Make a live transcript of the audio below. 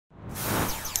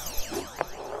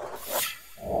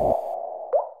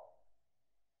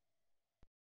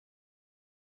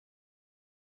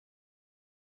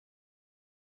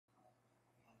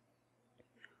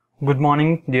Good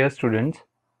morning, dear students.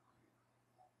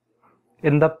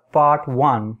 In the part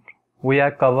 1, we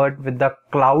are covered with the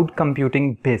cloud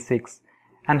computing basics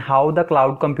and how the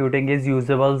cloud computing is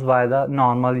usable by the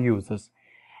normal users.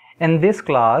 In this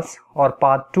class or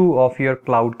part 2 of your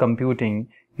cloud computing,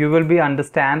 you will be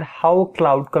understand how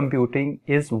cloud computing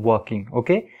is working.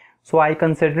 Okay, so I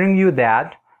considering you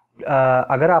that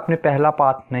अगर आपने पहला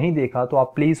part नहीं देखा तो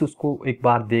आप please उसको एक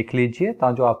बार देख लीजिए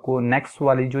ताकि आपको नेक्स्ट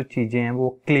वाली जो चीज़ें हैं वो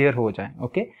क्लियर हो जाएं.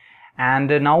 Okay,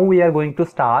 and now we are going to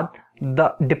start the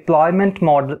deployment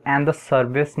model and the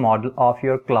service model of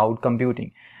your cloud computing.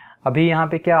 अभी यहाँ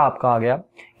पे क्या आपका आ गया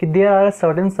कि देयर आर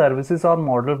सर्टेन सर्विसेज और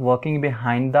model working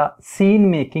behind the scene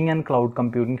making and cloud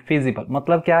computing feasible.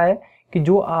 मतलब क्या है कि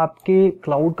जो आपके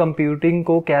क्लाउड कंप्यूटिंग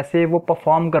को कैसे वो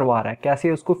परफॉर्म करवा रहा है,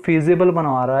 कैसे उसको फिजिबल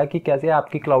बनवा रहा है कि कैसे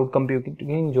आपकी क्लाउड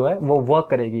कंप्यूटिंग जो है वो वर्क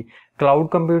करेगी. क्लाउड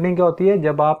कंप्यूटिंग क्या होती है?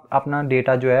 जब आप अपना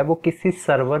डेटा जो है वो किसी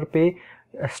सर्वर पे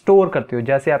स्टोर करते हो,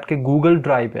 जैसे आपके गूगल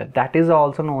ड्राइव है, that is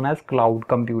also known as cloud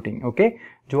computing. Okay,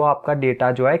 जो आपका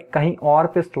डेटा जो है कहीं और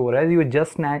पे स्टोर है, you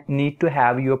just need to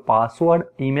have your password,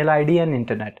 email ID and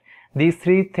internet. These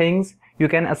three things you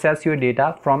can access your data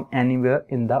from anywhere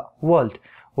in the world.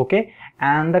 Okay,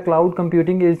 and the cloud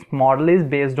computing model is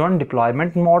based on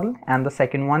deployment model and the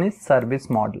second one is service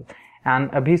model.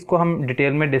 and अभी इसको हम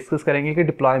detail में discuss करेंगे कि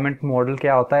deployment model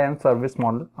क्या होता है and service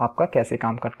model आपका कैसे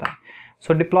काम करता है.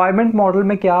 सो डिप्लॉयमेंट मॉडल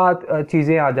में क्या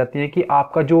चीज़ें आ जाती हैं कि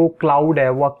आपका जो क्लाउड है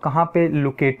वो कहाँ पे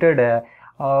लोकेटेड है,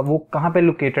 वो कहाँ पे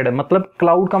लोकेटेड है. मतलब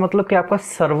क्लाउड का मतलब कि आपका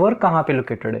सर्वर कहाँ पे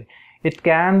लोकेटेड है. It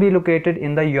can be located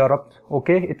in the Europe,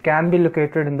 okay? It can be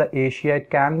located in the Asia, it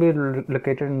can be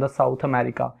located in the South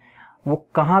America. वो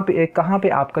कहाँ पे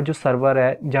आपका जो सर्वर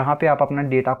है जहाँ पे आप अपना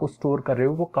डेटा को स्टोर कर रहे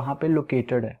हो वो कहाँ पे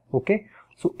लोकेटेड है. ओके,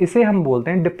 सो इसे हम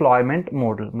बोलते हैं डिप्लॉयमेंट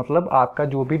मॉडल. मतलब आपका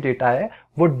जो भी डेटा है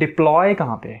वो डिप्लॉय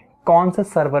कहाँ पे है, कौन से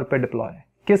सर्वर पे डिप्लॉय है,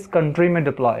 किस कंट्री में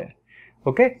डिप्लॉय है.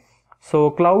 Okay, so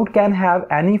cloud can have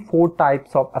any 4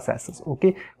 types of assesses.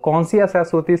 Okay, कौन सी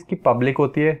असेस होती है इसकी? पब्लिक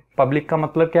होती है. पब्लिक का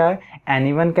मतलब क्या है?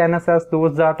 Anyone can assess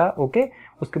those data. Okay,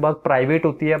 उसके बाद प्राइवेट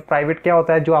होती है. प्राइवेट क्या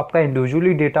होता है? जो आपका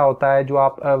इंडिविजुअली डेटा होता है, जो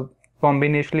आप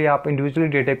कॉम्बिनेशनली आप इंडिविजुअली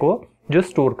डेटा को जो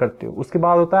स्टोर करते हो. उसके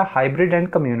बाद होता है हाइब्रिड एंड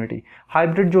कम्युनिटी.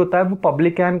 हाइब्रिड जो होता है वो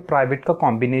पब्लिक एंड प्राइवेट का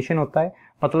कॉम्बिनेशन होता है.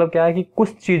 मतलब क्या है कि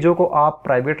कुछ चीज़ों को आप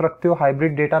प्राइवेट रखते हो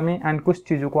हाइब्रिड डेटा में एंड कुछ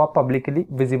चीज़ों को आप पब्लिकली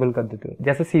विजिबल कर देते हो.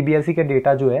 जैसे सीबीएसई का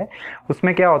डेटा जो है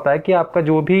उसमें क्या होता है कि आपका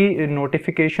जो भी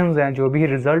नोटिफिकेशंस हैं, जो भी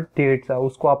रिजल्ट डेट्स है,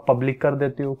 उसको आप पब्लिक कर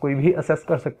देते हो, कोई भी असेस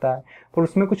कर सकता है. और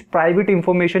उसमें कुछ प्राइवेट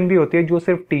इंफॉर्मेशन भी होती है जो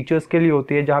सिर्फ टीचर्स के लिए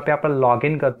होती है, जहाँ पे आप लॉग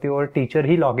इन करते हो और टीचर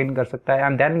ही लॉग इन कर सकता है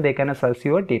and then they can assess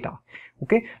your data.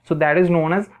 Okay, so that is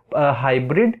known as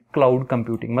hybrid cloud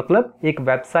computing. मतलब एक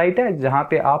वेबसाइट है जहाँ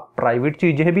पे आप प्राइवेट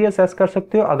चीज़ें भी असेस कर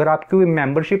सकते हो अगर आपकी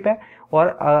मेंबरशिप है, और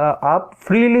आप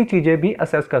फ्रीली चीज़ें भी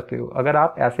असेस करते हो अगर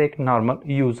आप ऐसे एक नॉर्मल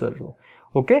यूजर हो.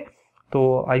 ओके,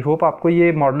 तो आई होप आपको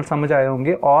ये मॉडल समझ आए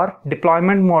होंगे और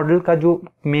डिप्लॉयमेंट मॉडल का जो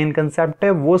मेन कंसेप्ट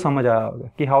है वो समझ आया होगा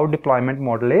कि how deployment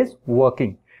model is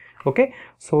working. Okay,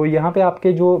 सो यहाँ पे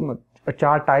आपके जो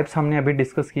 4 टाइप्स हमने अभी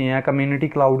डिस्कस किए हैं. कम्युनिटी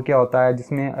क्लाउड क्या होता है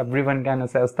जिसमें everyone can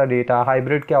assess the data.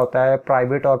 Hybrid क्या होता है?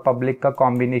 प्राइवेट और पब्लिक का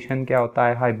कॉम्बिनेशन क्या होता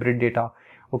है? Hybrid data.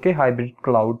 Okay, hybrid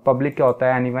cloud. Public क्या होता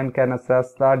है? Anyone can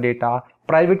assess the data.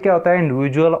 Private क्या होता है?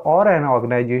 इंडिविजुअल और N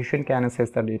organisation can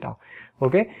assess the data.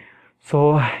 Okay, सो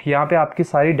यहाँ पे आपकी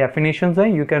सारी डेफिनेशंस हैं.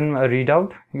 You can read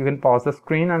out, you can pause the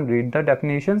screen and read the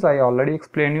definitions. I already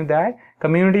explain you that.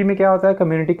 Community में क्या होता है?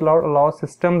 Community cloud allows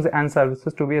systems and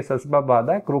services to be accessible by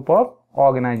the group of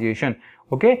organisation.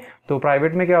 Okay, तो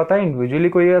private में क्या होता है? Individually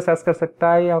कोई असेस कर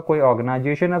सकता है या कोई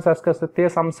ऑर्गेनाइजेशन असेस कर सकती है.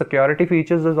 सम security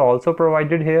features is also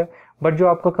provided here. But जो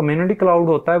आपका कम्युनिटी क्लाउड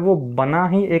होता है वो बना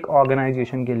ही एक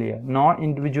ऑर्गेनाइजेशन के लिए. No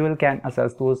individual can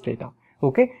assess those data.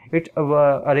 Okay, it's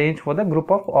arrange for the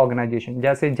group of organisation.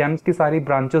 जैसे जेम्स की सारी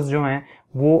ब्रांचेस जो हैं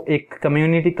वो एक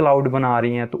कम्युनिटी क्लाउड बना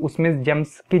रही हैं, तो उसमें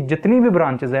जेम्स की जितनी भी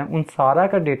ब्रांचेस हैं उन सारा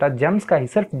का डेटा जेम्स का ही,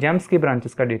 सिर्फ जेम्स की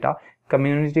ब्रांचेस का डेटा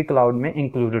कम्युनिटी क्लाउड में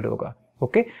इंक्लूडेड होगा.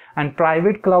 ओके, एंड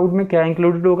प्राइवेट क्लाउड में क्या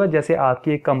इंक्लूडेड होगा? जैसे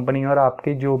आपकी एक कंपनी और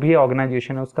आपकी जो भी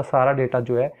ऑर्गेनाइजेशन है उसका सारा डेटा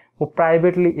जो है वो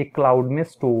प्राइवेटली एक क्लाउड में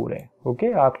स्टोर है.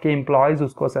 ओके, आपके एम्प्लॉयज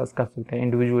उसको असेस कर सकते हैं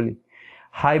इंडिविजुअली.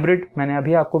 हाइब्रिड मैंने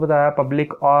अभी आपको बताया,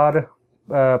 पब्लिक और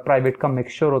प्राइवेट का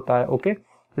मिक्सचर होता है. ओके,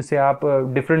 जिससे आप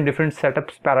डिफरेंट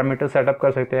सेटअप्स पैरामीटर सेटअप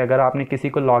कर सकते हैं. अगर आपने किसी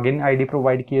को लॉगिन आईडी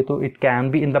प्रोवाइड की है तो it can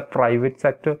be in the private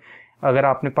sector. अगर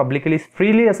आपने पब्लिकली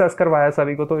फ्रीली असेस करवाया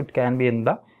सभी को तो it can be in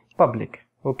the public.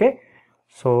 Okay,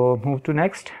 so move to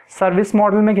next. Service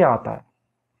model में क्या आता है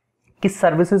कि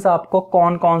सर्विसेज आपको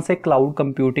कौन कौन से क्लाउड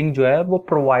कंप्यूटिंग जो है वो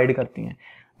प्रोवाइड करती हैं.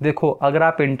 देखो, अगर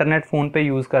आप इंटरनेट फ़ोन पे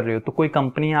यूज़ कर रहे हो तो कोई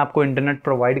कंपनी आपको इंटरनेट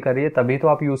प्रोवाइड कर रही है तभी तो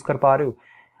आप यूज़ कर पा रहे हो.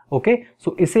 ओके।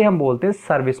 सो इसे हम बोलते हैं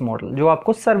सर्विस मॉडल, जो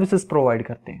आपको सर्विसेज प्रोवाइड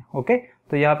करते हैं। ओके,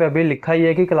 तो यहाँ पे अभी लिखा ही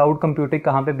है कि क्लाउड कंप्यूटिंग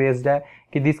कहाँ पे बेस्ड है,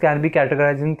 कि this can be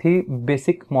categorised in 3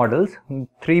 basic models.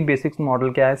 3 basic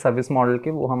model क्या है सर्विस मॉडल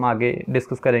के, वो हम आगे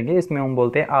डिस्कस करेंगे। इसमें हम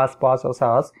बोलते हैं आस पास और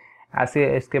सास, ऐसे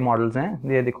इसके मॉडल्स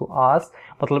हैं। ये देखो, आस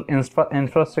मतलब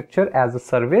इंफ्रास्ट्रक्चर एज अ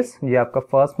सर्विस, ये आपका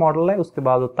फर्स्ट मॉडल है। उसके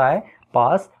बाद होता है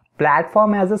पास,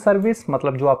 प्लेटफॉर्म एज अ सर्विस,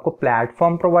 मतलब जो आपको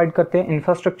प्लेटफॉर्म प्रोवाइड करते हैं।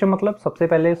 इंफ्रास्ट्रक्चर मतलब सबसे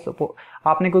पहले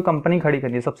आपने कोई कंपनी खड़ी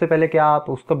करनी है, सबसे पहले क्या आप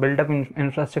उसका बिल्डअप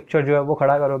इंफ्रास्ट्रक्चर जो है वो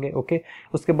खड़ा करोगे। ओके,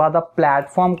 उसके बाद आप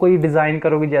प्लेटफॉर्म को ही डिजाइन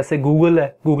करोगे। जैसे गूगल है,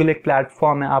 गूगल एक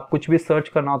प्लेटफॉर्म है, आप कुछ भी सर्च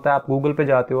करना होता है आप गूगल पे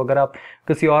जाते हो। अगर आप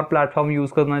किसी और प्लेटफॉर्म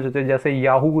यूज करना चाहते हो, जैसे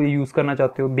याहू यूज करना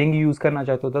चाहते हो, बिंग यूज करना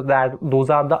चाहते हो, तो that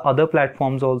those are the other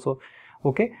platforms also.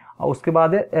 Okay, उसके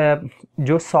बाद है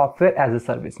जो सॉफ्टवेयर एज ए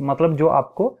सर्विस, मतलब जो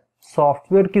आपको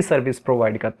सॉफ्टवेयर की सर्विस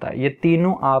प्रोवाइड करता है। ये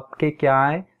तीनों आपके क्या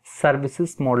है,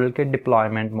 सर्विसेज मॉडल के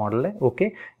डिप्लॉयमेंट मॉडल है। ओके,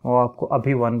 वो आपको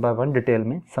अभी 1 बाय 1 डिटेल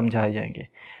में समझाए जाएंगे।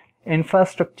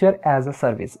 इंफ्रास्ट्रक्चर एज अ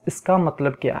सर्विस, इसका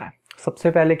मतलब क्या है?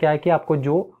 सबसे पहले क्या है कि आपको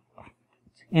जो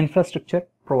इंफ्रास्ट्रक्चर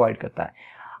प्रोवाइड करता है,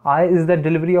 I is the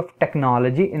delivery of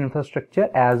technology infrastructure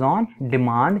as on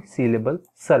demand sealable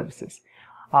services.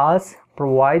 As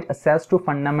provide access to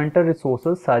fundamental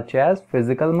resources such as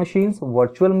physical machines,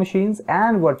 virtual machines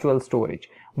and virtual storage.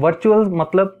 Virtual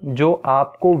मतलब जो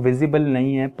आपको visible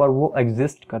नहीं है पर वो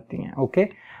exist करती हैं। Okay,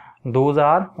 those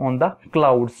are on the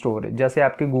cloud storage। जैसे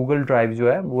आपके Google Drive जो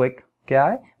है वो एक क्या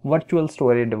है, वर्चुअल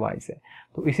स्टोरेज डिवाइस है।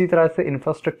 तो इसी तरह से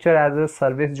इंफ्रास्ट्रक्चर एज ए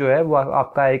सर्विस जो है वो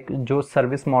आपका एक जो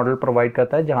सर्विस मॉडल प्रोवाइड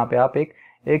करता है, जहाँ पे आप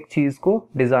एक चीज़ को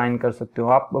डिज़ाइन कर सकते हो,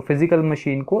 आप फिजिकल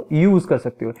मशीन को यूज़ कर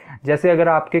सकते हो। जैसे अगर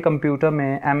आपके कंप्यूटर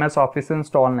में MS ऑफिस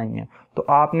इंस्टॉल नहीं है, तो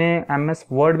आपने MS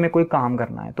वर्ड में कोई काम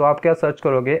करना है, तो आप क्या सर्च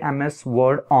करोगे, MS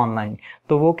वर्ड ऑनलाइन,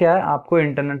 तो वो क्या है, आपको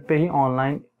इंटरनेट पे ही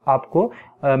ऑनलाइन आपको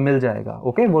मिल जाएगा।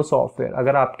 ओके, वो सॉफ्टवेयर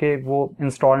अगर आपके वो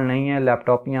इंस्टॉल नहीं है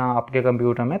लैपटॉप या आपके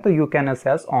कंप्यूटर में, तो you can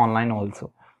access online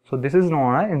also. So this is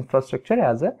known as infrastructure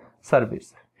as a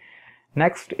service.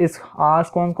 Next इस आज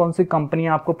कौन कौन सी कंपनी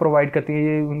आपको प्रोवाइड करती है,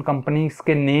 ये उन कंपनीज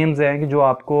के नेम्स हैं कि जो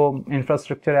आपको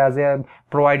इंफ्रास्ट्रक्चर एज ए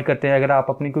प्रोवाइड करते हैं। अगर आप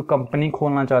अपनी कोई कंपनी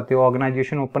खोलना चाहते हो,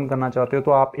 ऑर्गेनाइजेशन ओपन करना चाहते हो,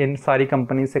 तो आप इन सारी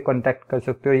कंपनी से कांटेक्ट कर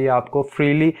सकते हो। ये आपको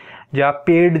फ्रीली या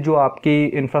पेड जो आपकी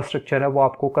इंफ्रास्ट्रक्चर है वो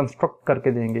आपको कंस्ट्रक्ट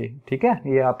करके देंगे। ठीक है,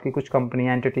 ये आपकी कुछ कंपनी,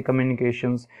 एंटिटी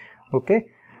कम्युनिकेशंस। ओके,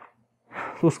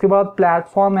 तो उसके बाद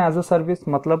प्लेटफॉर्म एज अ सर्विस,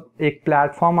 मतलब एक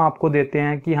प्लेटफॉर्म आपको देते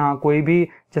हैं कि हाँ कोई भी,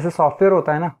 जैसे सॉफ्टवेयर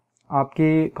होता है ना,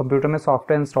 आपकी कंप्यूटर में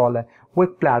सॉफ्टवेयर इंस्टॉल है, वो एक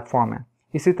प्लेटफॉर्म है।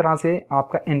 इसी तरह से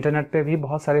आपका इंटरनेट पे भी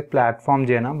बहुत सारे प्लेटफॉर्म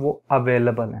जो है ना वो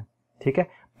अवेलेबल हैं। ठीक है,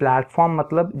 प्लेटफॉर्म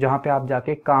मतलब जहाँ पे आप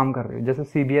जाके काम कर रहे हो, जैसे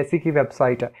CBSE की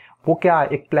वेबसाइट है, वो क्या है,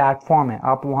 एक प्लेटफॉर्म है।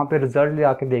 आप वहाँ पे रिजल्ट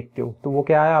जाके देखते हो, तो वो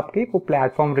क्या है, आपकी वो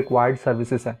प्लेटफॉर्म रिक्वायर्ड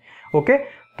सर्विसेज है। ओके,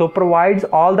 तो provides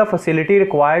all the facility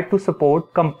required to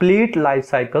support complete life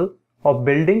cycle of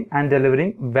building and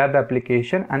delivering web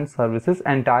application and services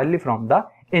entirely from the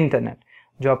internet.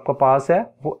 जो आपका पास है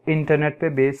वो इंटरनेट पे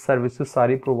बेस्ड सर्विसेज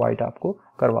सारी प्रोवाइड आपको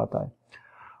करवाता है।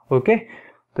 ओके,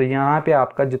 तो यहाँ पे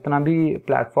आपका जितना भी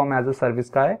प्लेटफॉर्म एज अ सर्विस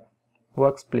का है वो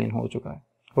एक्सप्लेन हो चुका है।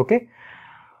 ओके,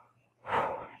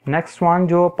 नेक्स्ट वन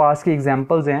जो पास की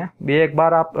एग्जांपल्स हैं, ये एक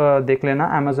बार आप देख लेना।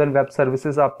 अमेजन वेब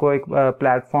सर्विसेज आपको एक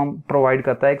प्लेटफॉर्म प्रोवाइड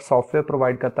करता है, एक सॉफ्टवेयर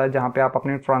प्रोवाइड करता है, जहाँ पे आप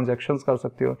अपने ट्रांजैक्शंस कर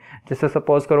सकते हो। जैसे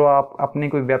सपोज करो आप अपनी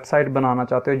कोई वेबसाइट बनाना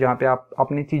चाहते हो जहाँ पे आप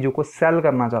अपनी चीज़ों को सेल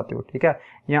करना चाहते हो, ठीक है,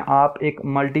 या आप एक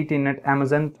मल्टी टेनेंट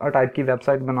अमेजन टाइप की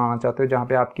वेबसाइट बनाना चाहते हो जहाँ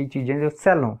पे आपकी चीज़ें जो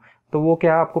सेल हों, तो वो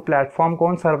क्या आपको प्लेटफॉर्म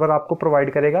कौन सर्वर आपको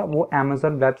प्रोवाइड करेगा, वो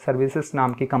अमेजन वेब सर्विसेज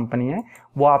नाम की कंपनी है।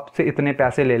 वो आपसे इतने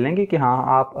पैसे ले लेंगे कि हाँ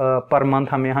आप पर मंथ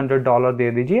हमें $100 दे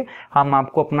दीजिए, हम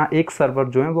आपको अपना एक सर्वर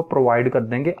जो है वो प्रोवाइड कर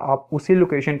देंगे। आप उसी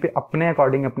लोकेशन पे अपने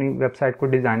अकॉर्डिंग अपनी वेबसाइट को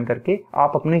डिज़ाइन करके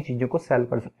आप अपनी चीज़ों को सेल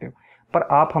कर सकते हो, पर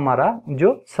आप हमारा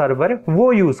जो सर्वर है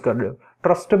वो यूज़ कर रहे हो।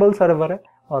 ट्रस्टेबल सर्वर है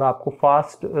और आपको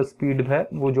फास्ट स्पीड है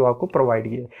वो जो आपको प्रोवाइड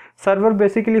किया है। सर्वर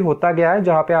बेसिकली होता गया है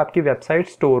जहाँ पे आपकी वेबसाइट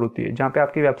स्टोर होती है, जहाँ पे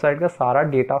आपकी वेबसाइट का सारा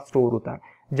डेटा स्टोर होता है,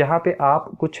 जहाँ पे आप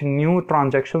कुछ न्यू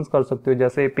ट्रांजैक्शंस कर सकते हो,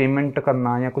 जैसे पेमेंट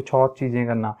करना या कुछ और चीज़ें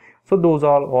करना। So those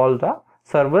are all the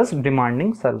service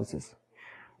demanding services.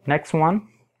 Next one,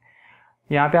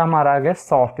 यहाँ पे हमारा आ गया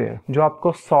सॉफ्टवेयर, जो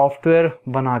आपको सॉफ्टवेयर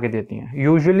बना के देती हैं,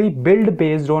 usually build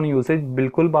based on usage.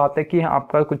 बिल्कुल बात है कि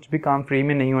आपका कुछ भी काम फ्री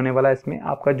में नहीं होने वाला, इसमें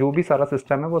आपका जो भी सारा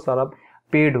सिस्टम है वो सारा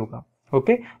पेड होगा।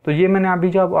 ओके, तो ये मैंने अभी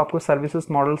जब आपको सर्विसेज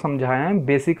मॉडल समझाया है,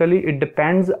 basically it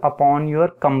depends upon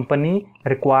your company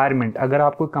requirement. अगर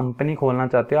आप कोई कंपनी खोलना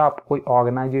चाहते हो, आप कोई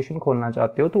ऑर्गेनाइजेशन खोलना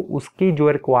चाहते हो, तो उसकी जो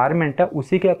रिक्वायरमेंट है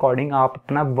उसी के अकॉर्डिंग आप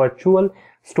अपना वर्चुअल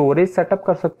स्टोरेज सेटअप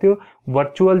कर सकते हो,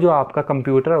 वर्चुअल जो आपका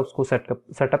कंप्यूटर है उसको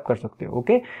सेटअप कर सकते हो।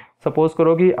 ओके, सपोज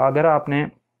करो कि अगर आपने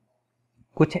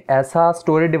कुछ ऐसा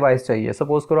स्टोरेज डिवाइस चाहिए,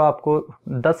 सपोज करो आपको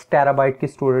 10 टेराबाइट की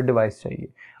स्टोरेज डिवाइस चाहिए,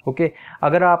 ओके।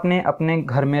 अगर आपने अपने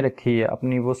घर में रखी है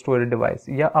अपनी वो स्टोरेज डिवाइस,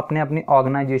 या अपने अपनी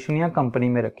ऑर्गेनाइजेशन या कंपनी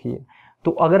में रखी है,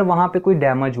 तो अगर वहाँ पे कोई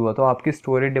डैमेज हुआ तो आपकी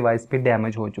स्टोरेज डिवाइस भी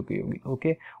डैमेज हो चुकी होगी,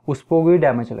 ओके, उस पर भी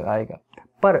डैमेज लगाएगा।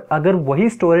 पर अगर वही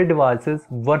स्टोरेज डिवाइसेस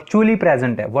वर्चुअली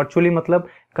प्रेजेंट है, वर्चुअली मतलब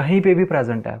कहीं पे भी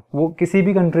प्रेजेंट है, वो किसी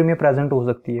भी कंट्री में प्रेजेंट हो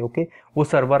सकती है, ओके, वो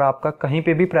सर्वर आपका कहीं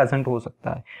पे भी प्रेजेंट हो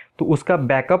सकता है, तो उसका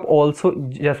बैकअप ऑल्सो,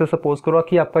 जैसे सपोज करो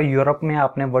कि आपका यूरोप में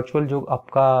आपने वर्चुअल जो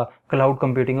आपका क्लाउड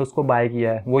कंप्यूटिंग है उसको बाय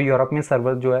किया है, वो यूरोप में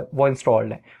सर्वर जो है वो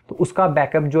इंस्टॉल्ड है, तो उसका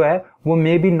बैकअप जो है वो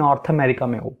मे बी नॉर्थ अमेरिका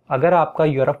में हो। अगर आपका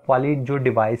यूरोप वाली जो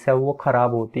डिवाइस है वो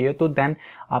खराब होती है तो देन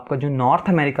आपका जो नॉर्थ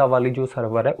अमेरिका वाली जो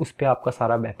सर्वर है उस पर आपका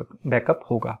सारा बैकअप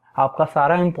होगा, आपका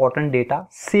सारा इंपॉर्टेंट डेटा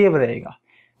सेव रहेगा,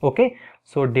 okay.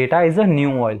 So data is a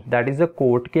new oil, that is a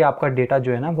coat कि आपका डेटा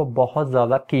जो है ना वो बहुत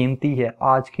ज़्यादा कीमती है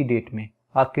आज की डेट में।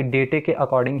 आपके डेटे के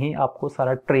अकॉर्डिंग ही आपको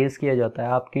सारा ट्रेस किया जाता है,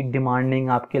 आपकी डिमांडिंग,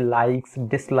 आपके लाइक्स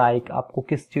डिसलाइक, आपको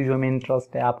किस चीज़ों में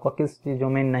इंटरेस्ट है, आपका किस चीज़ों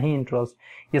में नहीं इंटरेस्ट,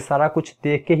 ये सारा कुछ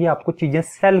देख के ही आपको चीज़ें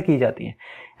सेल की जाती हैं।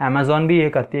 अमेजोन भी ये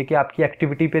करती है कि आपकी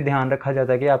एक्टिविटी पे ध्यान रखा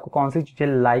जाता है कि आपको कौन सी चीज़ें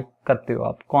लाइक करते हो,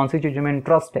 आप कौन सी चीज़ों में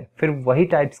इंटरेस्ट है, फिर वही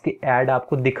टाइप्स की ऐड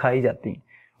आपको दिखाई जाती हैं,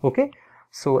 ओके।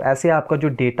 सो ऐसे आपका जो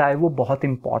डेटा है वो बहुत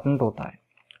इंपॉर्टेंट होता है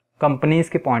कंपनीज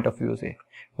के पॉइंट ऑफ व्यू से,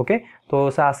 ओके। तो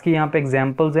सास की यहाँ पे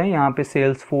एग्जांपल्स हैं, यहाँ पे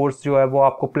सेल्स फोर्स जो है वो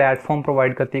आपको प्लेटफॉर्म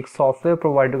प्रोवाइड करती है, एक सॉफ्टवेयर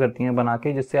प्रोवाइड करती है बना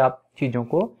के, जिससे आप चीज़ों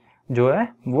को जो है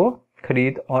वो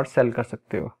खरीद और सेल कर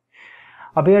सकते हो।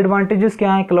 अभी एडवांटेजेस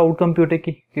क्या है क्लाउड कंप्यूटर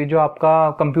की, कि जो आपका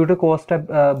कंप्यूटर कॉस्ट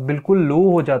है बिल्कुल लो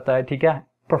हो जाता है, ठीक है,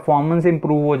 परफॉर्मेंस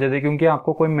इंप्रूव हो जाती है, क्योंकि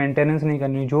आपको कोई मेंटेनेंस नहीं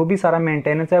करनी, जो भी सारा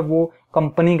मेंटेनेंस है वो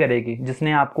कंपनी करेगी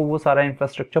जिसने आपको वो सारा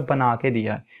इंफ्रास्ट्रक्चर बना के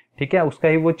दिया है, ठीक है, उसका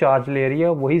ही वो चार्ज ले रही है,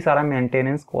 वही सारा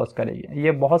मेंटेनेंस कॉस्ट करेगी।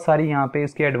 ये बहुत सारी यहाँ पे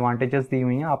इसकी एडवांटेजेस दी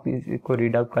हुई हैं, आप इसको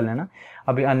रीड आउट कर लेना।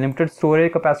 अभी अनलिमिटेड स्टोरेज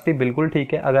कैपेसिटी बिल्कुल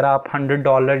ठीक है, अगर आप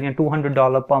 $100 या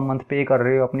 $200 पर मंथ पे कर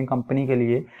रहे हो अपनी कंपनी के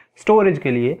लिए स्टोरेज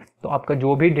के लिए, तो आपका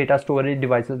जो भी डेटा स्टोरेज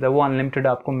डिवाइसेस है वो अनलिमिटेड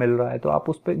आपको मिल रहा है, तो आप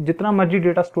उस पर जितना मर्जी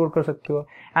डेटा स्टोर कर सकते हो।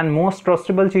 एंड मोस्ट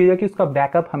ट्रस्टेबल चीज़ है कि उसका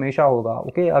बैकअप हमेशा होगा,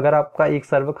 ओके। अगर आपका एक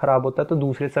सर्वर खराब होता है तो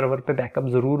दूसरे सर्वर पे बैकअप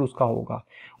ज़रूर उसका होगा,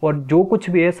 और जो कुछ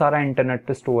भी है सारा इंटरनेट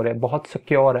पे स्टोर है, बहुत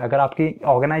सिक्योर है। अगर आपकी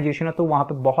ऑर्गेनाइजेशन है तो वहाँ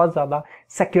पे बहुत ज़्यादा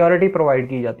सिक्योरिटी प्रोवाइड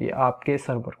की जाती है आपके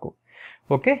सर्वर को,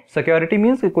 ओके। सिक्योरिटी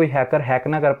मीन्स कि कोई हैकर हैक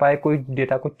ना कर पाए, कोई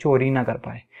डेटा को चोरी ना कर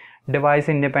पाए। डिवाइस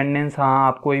इंडिपेंडेंस, हाँ,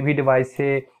 आप कोई भी डिवाइस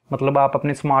से, मतलब आप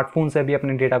अपने स्मार्टफोन से भी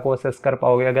अपने डेटा को असेस कर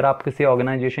पाओगे। अगर आप किसी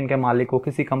ऑर्गेनाइजेशन के मालिक हो,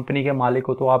 किसी कंपनी के मालिक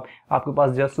हो, तो आपके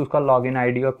पास जस्ट उसका लॉगिन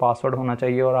आईडी और पासवर्ड होना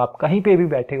चाहिए, और आप कहीं पे भी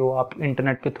बैठे हो आप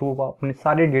इंटरनेट के थ्रू अपने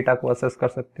सारे डेटा को असेस कर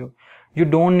सकते हो। You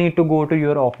don't need to go to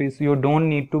your office, you don't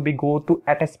need to be go to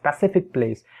at a specific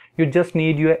place, you just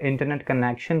need your internet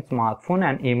connection, smartphone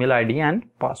and email ID and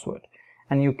password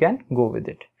and you can go with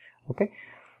it, okay।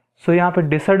 So यहाँ पे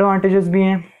disadvantages भी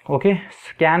हैं, okay.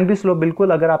 Scan भी slow,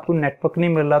 बिल्कुल, अगर आपको network नहीं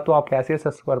मिल रहा तो आप कैसे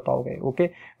असेस कर पाओगे, ओके।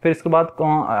 फिर इसके बाद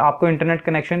आपको इंटरनेट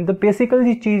कनेक्शन, तो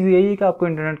बेसिकली चीज़ यही है कि आपको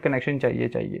इंटरनेट कनेक्शन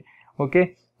चाहिए, ओके।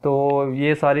 तो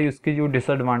ये सारी उसकी जो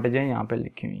डिसएडवांटेज हैं यहाँ पे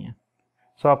लिखी हुई हैं।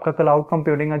 सो आपका क्लाउड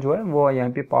कंप्यूटिंग जो है वो यहाँ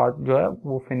पे पार्ट जो है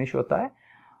वो फिनिश होता है,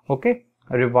 okay.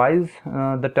 Revise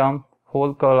the term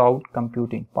whole cloud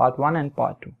computing, part 1 and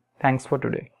part 2। Thanks for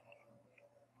today.